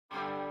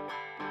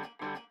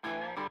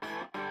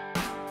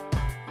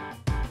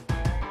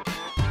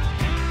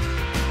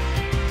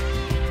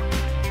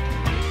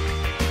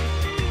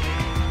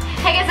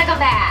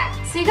back.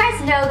 So you guys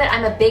know that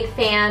I'm a big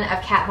fan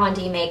of Kat Von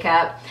D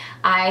makeup.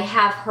 I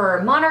have her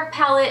Monarch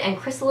palette and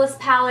Chrysalis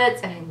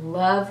palettes, and I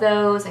love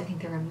those. I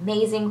think they're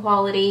amazing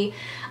quality.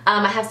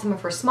 I have some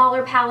of her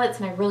smaller palettes,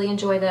 and I really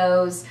enjoy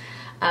those.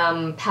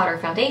 Powder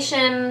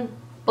foundation,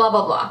 blah,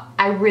 blah, blah.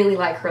 I really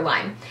like her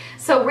line.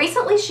 So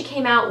recently she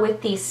came out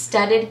with these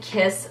Studded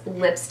Kiss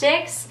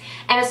lipsticks,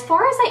 and as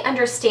far as I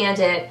understand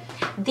it,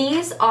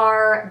 these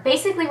are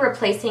basically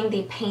replacing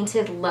the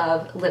Painted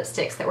Love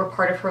lipsticks that were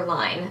part of her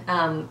line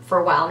for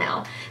a while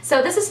now.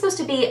 So this is supposed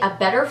to be a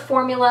better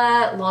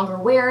formula, longer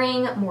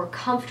wearing, more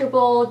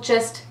comfortable,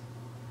 just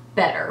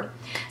better.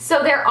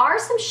 So there are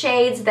some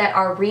shades that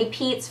are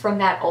repeats from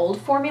that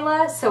old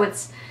formula, so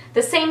it's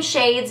the same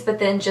shades but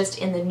then just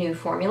in the new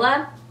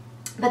formula.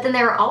 But then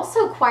there are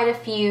also quite a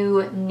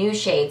few new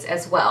shades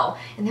as well,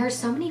 and there are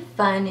so many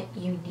fun,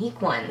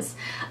 unique ones.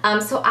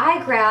 So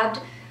I grabbed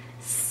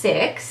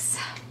 6.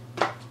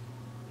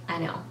 I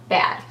know,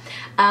 bad.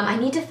 I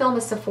need to film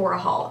a Sephora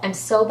haul. I'm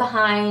so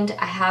behind.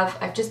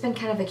 I've just been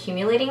kind of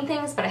accumulating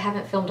things, but I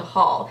haven't filmed a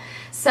haul.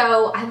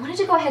 So I wanted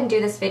to go ahead and do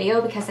this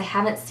video because I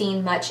haven't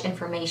seen much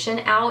information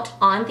out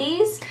on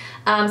these.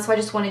 So I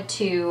just wanted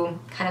to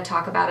kind of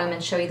talk about them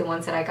and show you the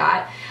ones that I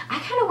got. I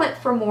kind of went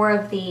for more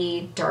of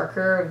the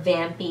darker,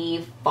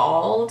 vampy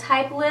fall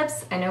type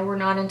lips. I know we're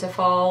not into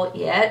fall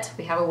yet.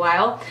 We have a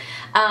while.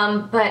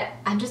 But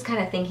I'm just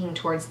kind of thinking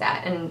towards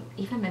that. And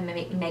even my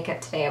makeup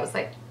today, I was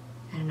like,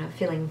 I don't know,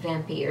 feeling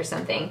vampy or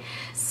something.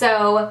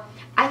 So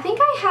I think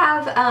I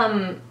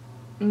have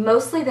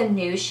mostly the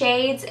new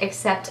shades,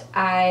 except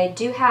I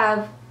think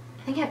I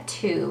have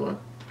 2.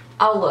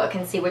 I'll look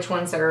and see which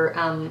ones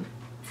are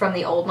from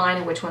the old line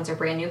and which ones are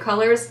brand new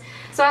colors.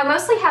 So I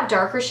mostly have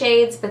darker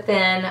shades, but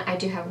then I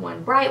do have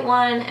one bright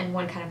one and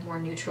one kind of more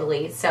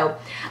neutrally. So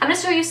I'm going to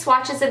show you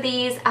swatches of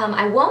these.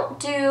 I won't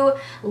do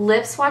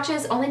lip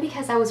swatches only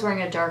because I was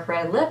wearing a dark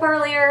red lip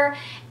earlier,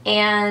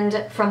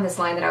 and from this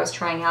line that I was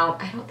trying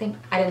out, I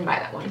didn't buy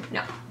that one,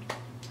 no.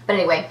 But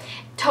anyway,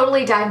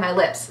 totally dyed my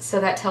lips,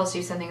 so that tells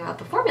you something about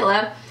the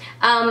formula.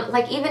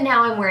 Like even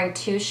now I'm wearing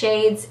 2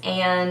 shades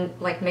and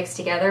like mixed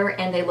together,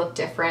 and they look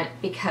different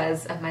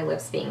because of my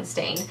lips being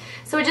stained.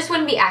 So it just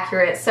wouldn't be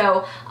accurate.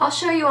 So I'll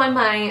show you on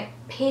my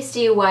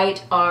pasty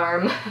white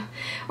arm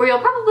where you'll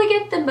probably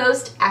get the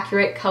most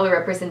accurate color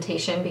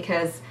representation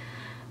because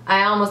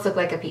I almost look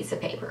like a piece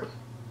of paper.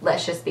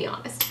 Let's just be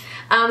honest.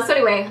 So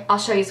anyway, I'll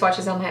show you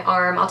swatches on my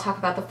arm. I'll talk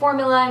about the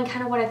formula and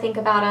kind of what I think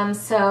about them.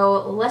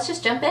 So let's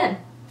just jump in.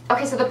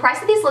 Okay, so the price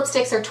of these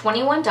lipsticks are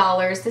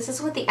 $21. This is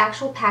what the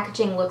actual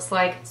packaging looks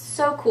like.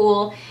 So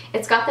cool.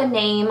 It's got the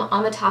name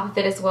on the top of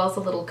it as well as a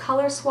little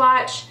color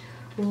swatch.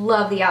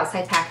 Love the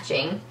outside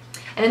packaging.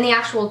 And then the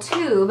actual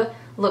tube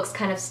looks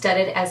kind of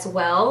studded as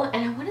well.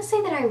 And I want to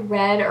say that I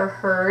read or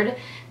heard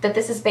that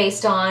this is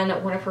based on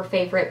one of her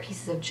favorite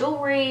pieces of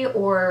jewelry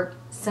or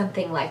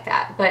something like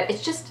that. But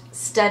it's just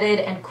studded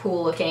and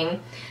cool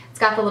looking. It's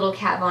got the little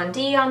Kat Von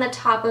D on the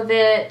top of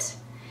it.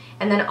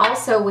 And then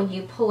also when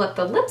you pull up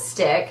the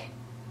lipstick,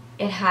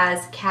 it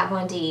has Kat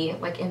Von D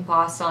like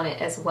embossed on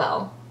it as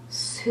well.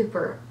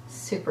 Super,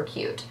 super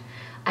cute.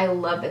 I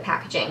love the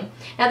packaging.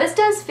 Now this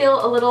does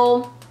feel a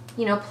little,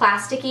 you know,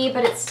 plasticky,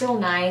 but it's still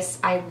nice.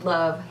 I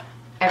love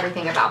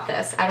everything about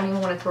this. I don't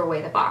even want to throw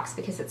away the box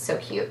because it's so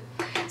cute.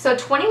 So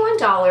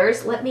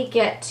 $21, let me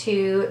get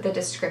to the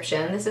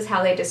description. This is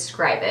how they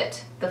describe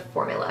it, the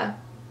formula.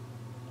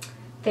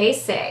 They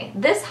say,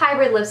 this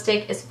hybrid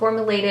lipstick is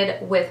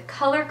formulated with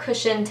color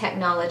cushion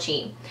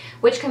technology,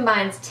 which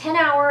combines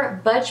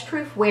 10-hour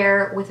budge-proof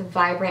wear with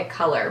vibrant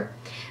color.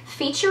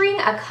 Featuring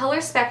a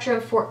color spectrum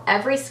for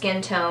every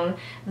skin tone,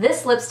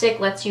 this lipstick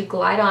lets you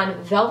glide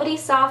on velvety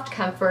soft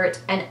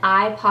comfort and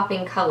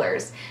eye-popping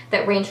colors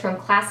that range from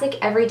classic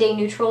everyday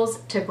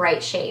neutrals to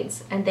bright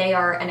shades, and they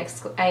are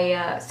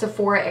a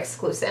Sephora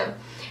exclusive.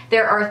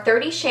 There are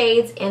 30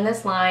 shades in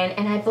this line,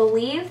 and I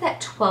believe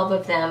that 12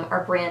 of them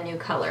are brand new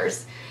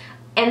colors.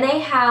 And they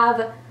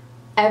have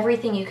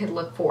everything you could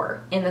look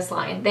for in this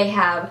line. They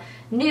have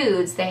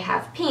nudes, they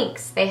have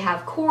pinks, they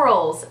have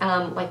corals,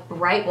 like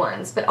bright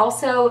ones, but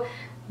also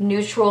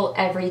neutral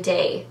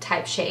everyday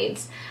type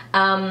shades.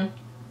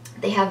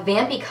 They have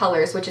vampy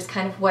colors, which is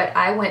kind of what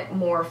I went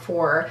more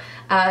for.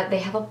 They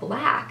have a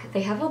black,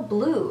 they have a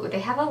blue,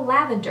 they have a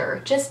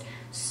lavender, just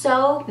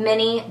so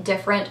many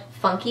different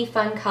funky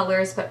fun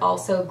colors, but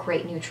also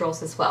great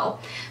neutrals as well.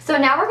 So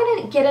now we're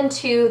going to get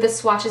into the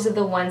swatches of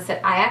the ones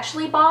that I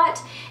actually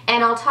bought,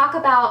 and I'll talk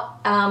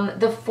about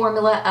the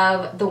formula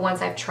of the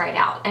ones I've tried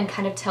out and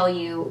kind of tell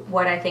you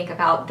what I think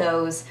about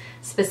those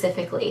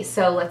specifically.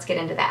 So let's get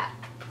into that.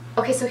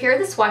 Okay, so here are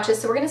the swatches.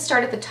 So we're going to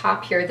start at the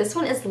top here. This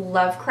one is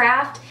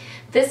Lovecraft.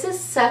 This is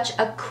such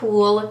a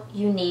cool,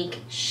 unique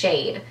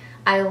shade.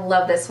 I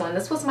love this one.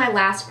 This was my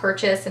last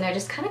purchase, and I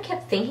just kind of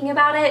kept thinking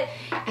about it,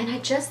 and I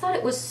just thought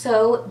it was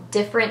so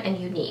different and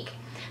unique.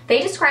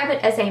 They describe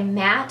it as a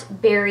matte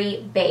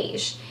berry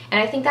beige, and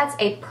I think that's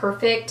a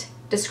perfect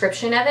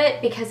description of it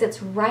because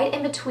it's right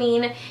in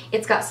between.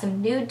 It's got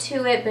some nude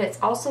to it, but it's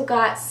also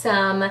got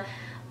some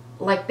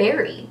like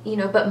berry, you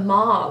know, but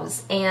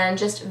mauves and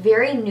just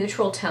very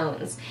neutral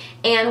tones.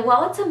 And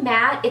while it's a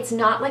matte, it's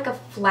not like a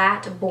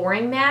flat,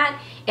 boring matte.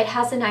 It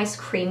has a nice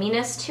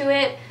creaminess to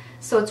it,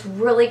 so it's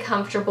really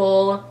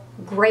comfortable.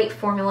 Great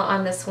formula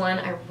on this one.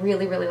 I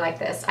really, really like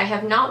this. I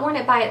have not worn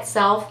it by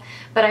itself,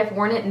 but I've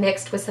worn it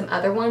mixed with some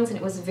other ones, and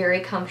it was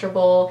very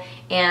comfortable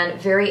and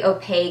very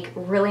opaque,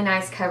 really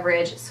nice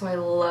coverage, so I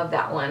love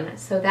that one.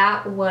 So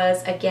that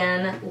was,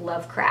 again,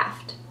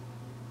 Lovecraft.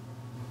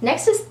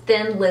 Next is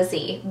Thin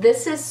Lizzy.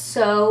 This is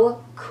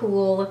so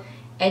cool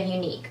and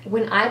unique.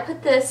 When I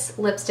put this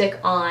lipstick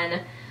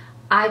on,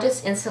 I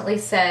just instantly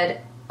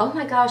said, oh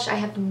my gosh, I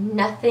have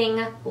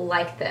nothing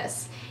like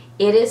this.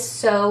 It is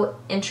so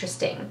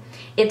interesting.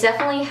 It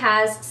definitely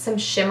has some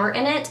shimmer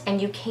in it,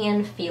 and you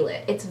can feel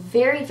it. It's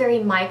very, very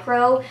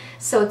micro,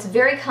 so it's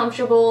very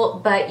comfortable,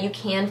 but you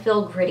can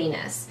feel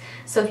grittiness.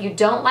 So if you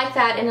don't like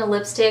that in a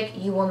lipstick,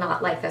 you will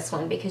not like this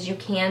one, because you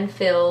can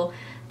feel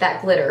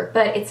that glitter,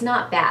 but it's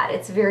not bad.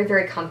 It's very,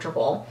 very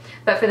comfortable.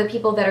 But for the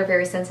people that are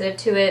very sensitive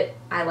to it,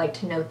 I like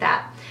to note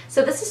that.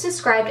 So this is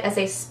described as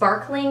a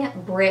sparkling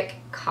brick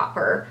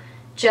copper.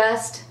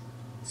 Just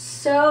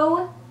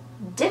so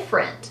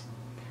different.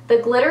 The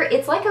glitter,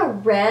 it's like a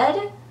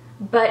red,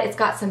 but it's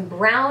got some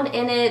brown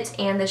in it,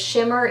 and the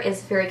shimmer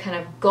is very kind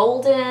of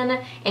golden,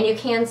 and you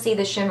can see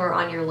the shimmer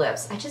on your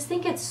lips. I just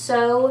think it's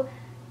so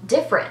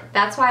different.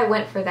 That's why I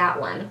went for that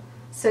one.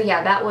 So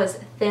yeah, that was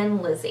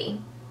Thin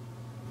Lizzy.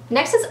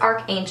 Next is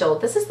Archangel.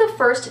 This is the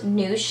first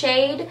new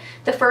shade.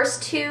 The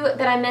first two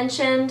that I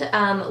mentioned,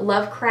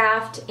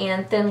 Lovecraft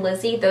and Thin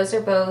Lizzy, those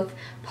are both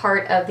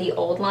part of the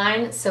old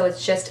line, so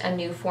it's just a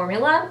new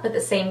formula, but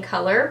the same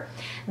color.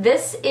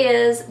 This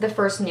is the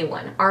first new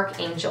one,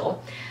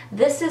 Archangel.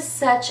 This is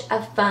such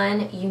a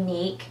fun,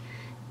 unique,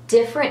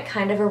 different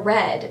kind of a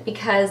red,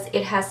 because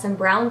it has some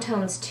brown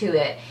tones to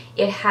it.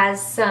 It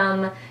has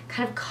some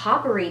kind of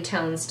coppery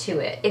tones to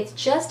it. It's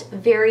just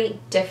very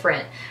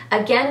different.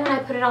 Again, when I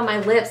put it on my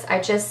lips,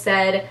 I just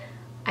said,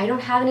 I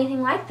don't have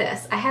anything like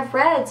this. I have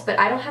reds, but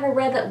I don't have a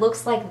red that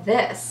looks like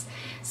this.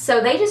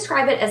 So they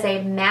describe it as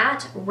a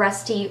matte,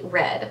 rusty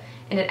red,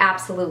 and it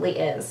absolutely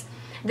is.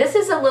 This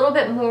is a little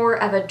bit more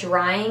of a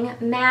drying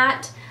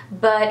matte,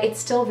 but it's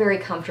still very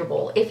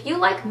comfortable. If you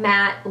like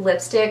matte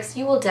lipsticks,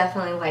 you will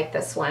definitely like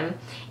this one.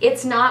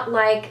 It's not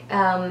like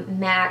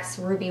MAC's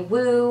Ruby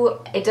Woo.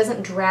 It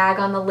doesn't drag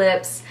on the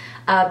lips,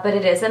 but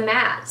it is a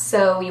matte,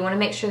 so you want to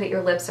make sure that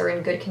your lips are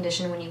in good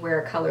condition when you wear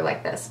a color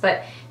like this.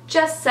 But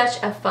just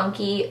such a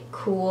funky,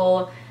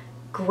 cool,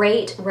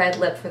 great red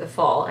lip for the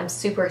fall. I'm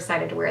super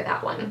excited to wear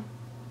that one.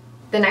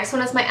 The next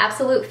one is my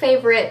absolute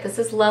favorite. This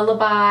is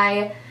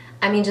Lullabye.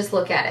 I mean, just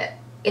look at it.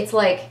 It's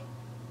like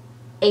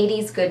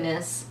 80s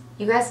goodness.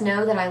 You guys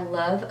know that I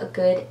love a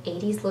good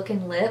 80s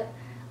looking lip.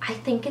 I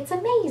think it's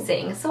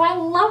amazing. So I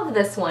love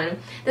this one.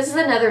 This is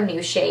another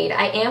new shade.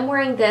 I am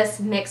wearing this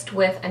mixed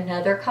with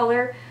another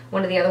color,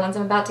 one of the other ones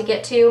I'm about to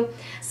get to.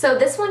 So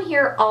this one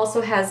here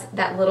also has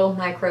that little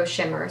micro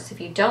shimmer. So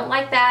if you don't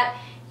like that,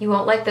 you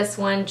won't like this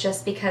one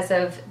just because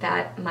of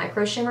that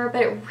micro shimmer,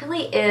 but it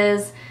really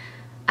is,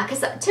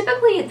 because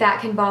typically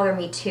that can bother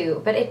me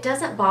too, but it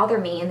doesn't bother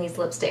me in these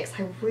lipsticks.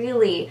 I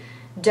really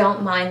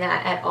don't mind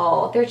that at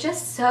all. They're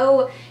just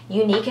so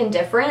unique and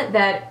different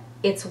that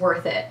it's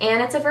worth it,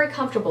 and it's a very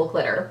comfortable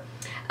glitter.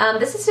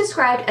 This is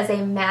described as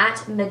a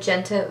matte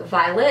magenta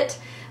violet.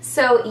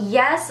 So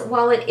yes,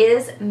 while it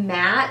is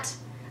matte,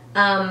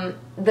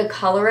 the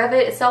color of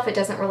it itself, it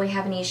doesn't really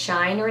have any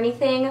shine or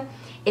anything.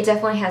 It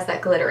definitely has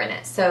that glitter in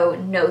it. So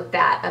note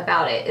that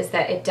about it, is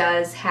that it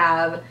does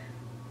have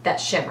that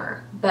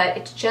shimmer, but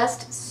it's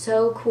just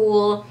so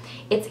cool.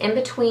 It's in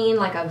between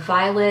like a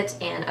violet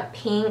and a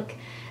pink.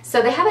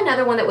 So they have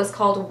another one that was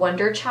called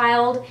Wonder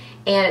Child,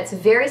 and it's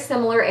very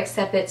similar,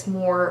 except it's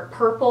more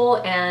purple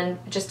and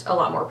just a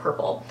lot more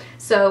purple.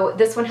 So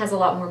this one has a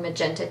lot more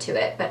magenta to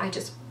it, but I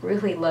just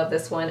really love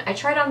this one. I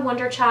tried on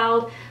Wonder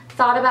Child,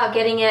 thought about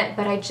getting it,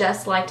 but I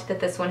just liked that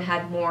this one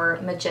had more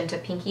magenta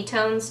pinky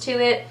tones to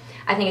it.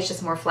 I think it's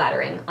just more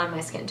flattering on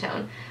my skin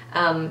tone.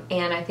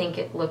 And I think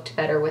it looked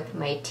better with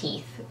my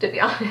teeth, to be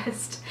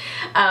honest.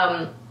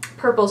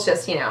 Purple's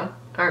just, you know,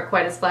 aren't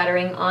quite as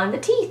flattering on the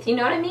teeth, you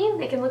know what I mean?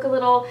 They can look a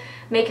little,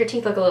 make your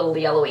teeth look a little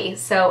yellowy.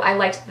 So I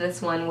liked that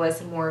this one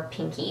was more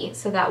pinky.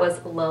 So that was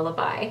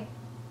Lullabye.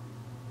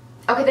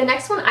 Okay, the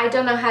next one, I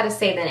don't know how to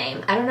say the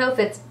name. I don't know if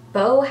it's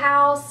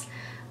Bauhaus,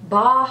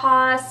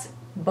 Baja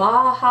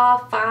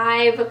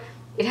 5.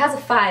 It has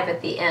a 5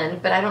 at the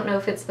end, but I don't know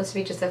if it's supposed to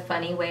be just a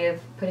funny way of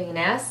putting an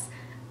S.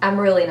 I'm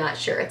really not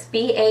sure. It's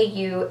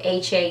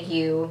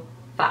B-A-U-H-A-U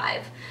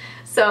 5.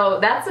 So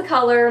that's the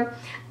color.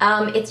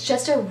 It's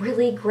just a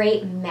really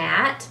great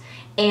matte,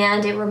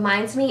 and it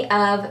reminds me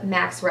of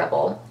MAC's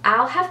Rebel.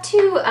 I'll have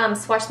to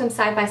swatch them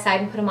side by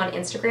side and put them on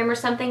Instagram or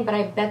something, but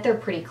I bet they're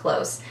pretty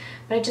close.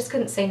 But I just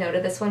couldn't say no to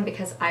this one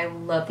because I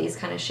love these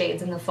kind of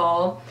shades in the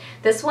fall.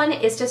 This one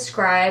is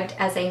described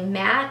as a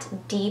matte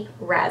deep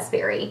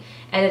raspberry,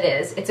 and it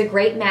is. It's a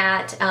great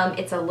matte.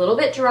 It's a little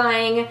bit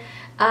drying.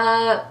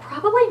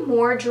 Probably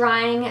more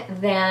drying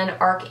than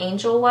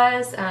Archangel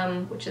was,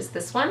 which is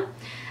this one.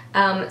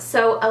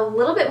 So a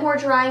little bit more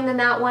drying than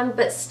that one,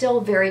 but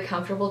still very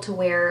comfortable to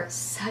wear.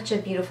 Such a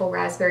beautiful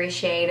raspberry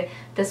shade.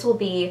 This will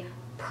be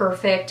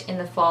perfect in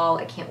the fall.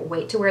 I can't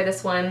wait to wear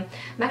this one.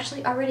 I'm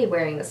actually already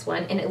wearing this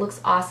one and it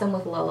looks awesome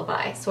with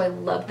Lullabye. So I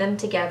love them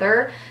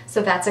together.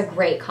 So that's a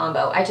great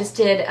combo. I just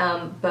did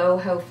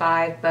Boho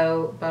 5,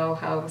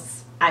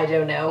 Boho, I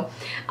don't know,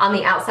 on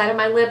the outside of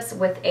my lips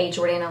with a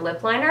Jordana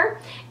lip liner.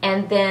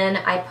 And then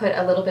I put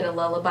a little bit of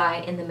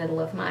Lullabye in the middle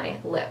of my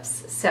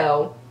lips.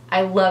 So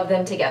I love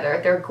them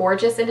together. They're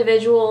gorgeous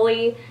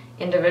individually.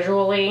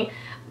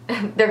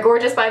 They're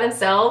gorgeous by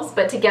themselves,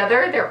 but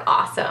together they're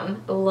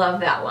awesome. Love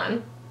that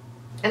one.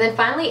 And then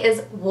finally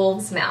is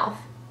Wolvesmouth.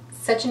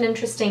 Such an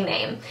interesting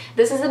name.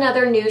 This is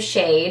another new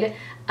shade.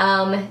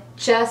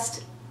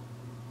 Just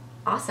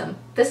awesome.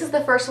 This is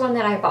the first one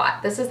that I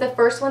bought. This is the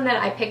first one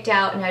that I picked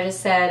out and I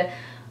just said,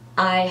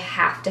 I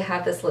have to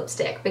have this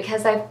lipstick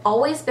because I've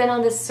always been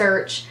on this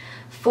search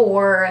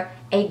for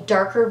a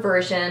darker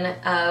version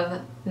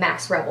of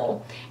Max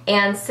Rebel.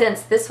 And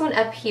since this one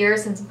up here,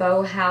 since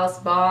Boho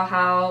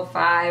 5,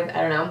 I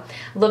don't know,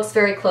 looks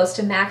very close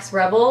to Max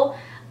Rebel,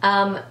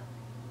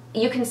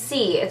 you can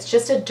see it's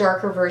just a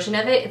darker version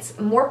of it. It's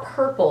more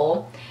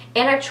purple.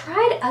 And I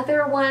tried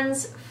other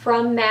ones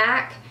from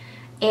MAC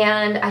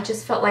and I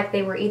just felt like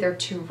they were either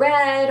too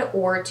red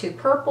or too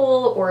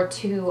purple or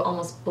too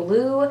almost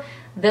blue.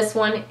 This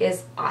one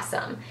is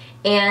awesome.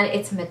 And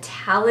it's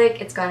metallic.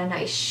 It's got a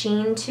nice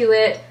sheen to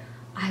it.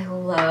 I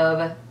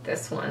love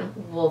this one.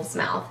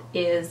 Wolvesmouth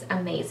is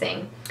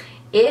amazing.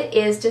 It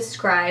is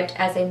described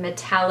as a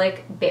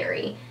metallic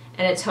berry,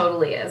 and it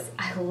totally is.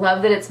 I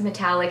love that it's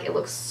metallic. It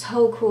looks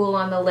so cool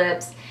on the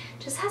lips.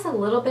 Just has a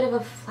little bit of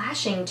a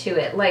flashing to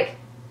it. Like,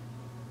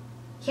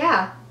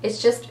 yeah,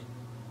 it's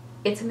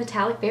a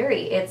metallic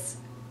berry. It's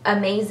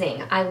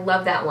amazing. I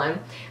love that one.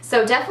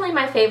 So definitely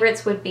my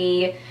favorites would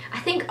be, I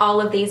think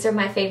all of these are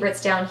my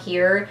favorites down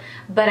here,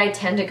 but I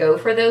tend to go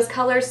for those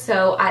colors.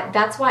 So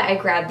that's why I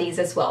grabbed these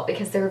as well,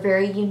 because they're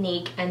very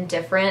unique and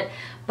different,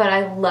 but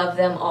I love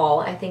them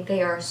all. I think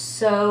they are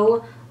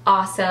so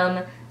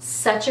awesome,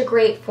 such a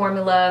great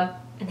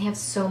formula, and they have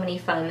so many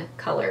fun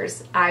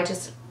colors. I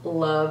just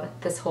love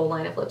this whole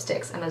line of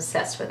lipsticks. I'm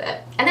obsessed with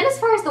it. And then as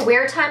far as the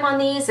wear time on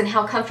these and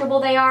how comfortable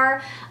they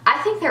are, I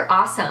think they're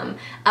awesome.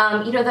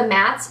 You know, the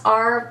mattes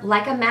are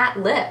like a matte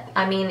lip.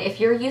 I mean,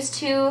 if you're used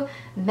to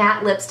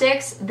matte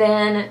lipsticks,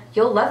 then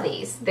you'll love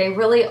these. They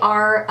really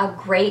are a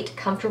great,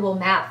 comfortable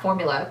matte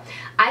formula.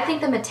 I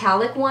think the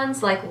metallic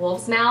ones like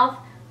Wolvesmouth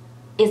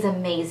is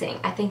amazing.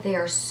 I think they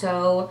are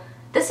so,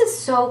 this is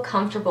so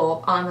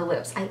comfortable on the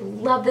lips. I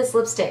love this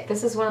lipstick.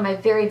 This is one of my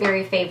very,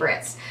 very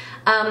favorites.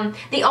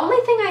 The only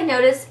thing I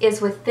notice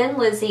is with Thin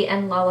Lizzy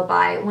and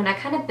Lullabye, when I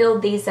kind of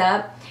build these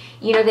up,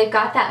 you know, they've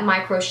got that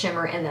micro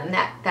shimmer in them,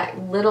 that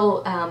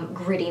little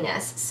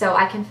grittiness. So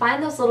I can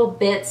find those little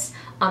bits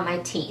on my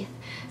teeth.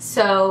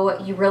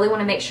 So you really want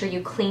to make sure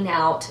you clean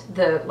out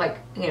the, like,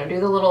 you know, do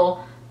the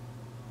little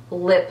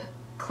lip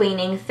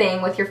cleaning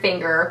thing with your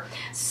finger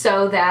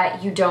so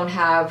that you don't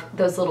have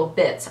those little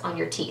bits on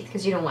your teeth,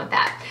 because you don't want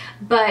that.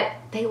 But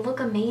they look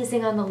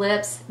amazing on the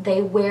lips.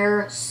 They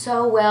wear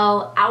so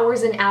well,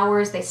 hours and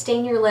hours. They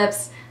stain your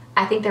lips.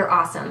 I think they're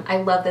awesome. I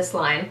love this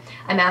line.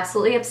 I'm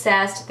absolutely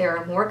obsessed. There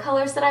are more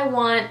colors that I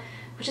want,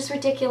 which is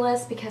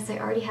ridiculous because I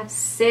already have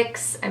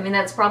 6. I mean,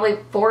 that's probably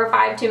 4 or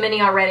 5 too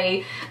many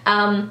already.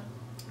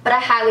 But I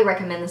highly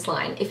recommend this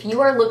line. If you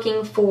are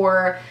looking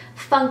for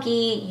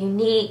funky,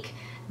 unique,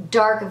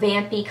 dark,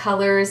 vampy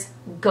colors,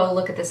 go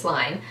look at this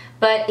line.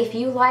 But if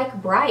you like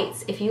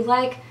brights, if you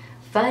like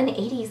fun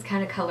 80s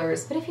kind of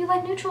colors, but if you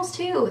like neutrals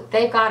too,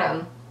 they've got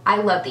them. I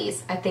love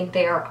these. I think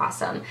they are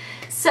awesome.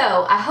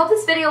 So I hope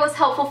this video was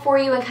helpful for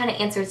you and kind of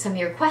answered some of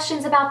your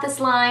questions about this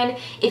line.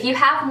 If you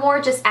have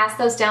more, just ask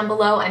those down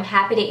below. I'm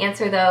happy to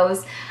answer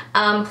those.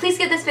 Please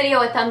give this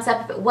video a thumbs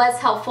up if it was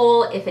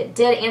helpful, if it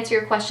did answer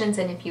your questions,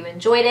 and if you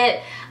enjoyed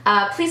it.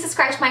 Please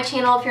subscribe to my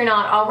channel if you're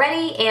not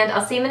already, and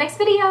I'll see you in the next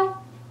video.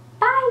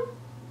 Bye!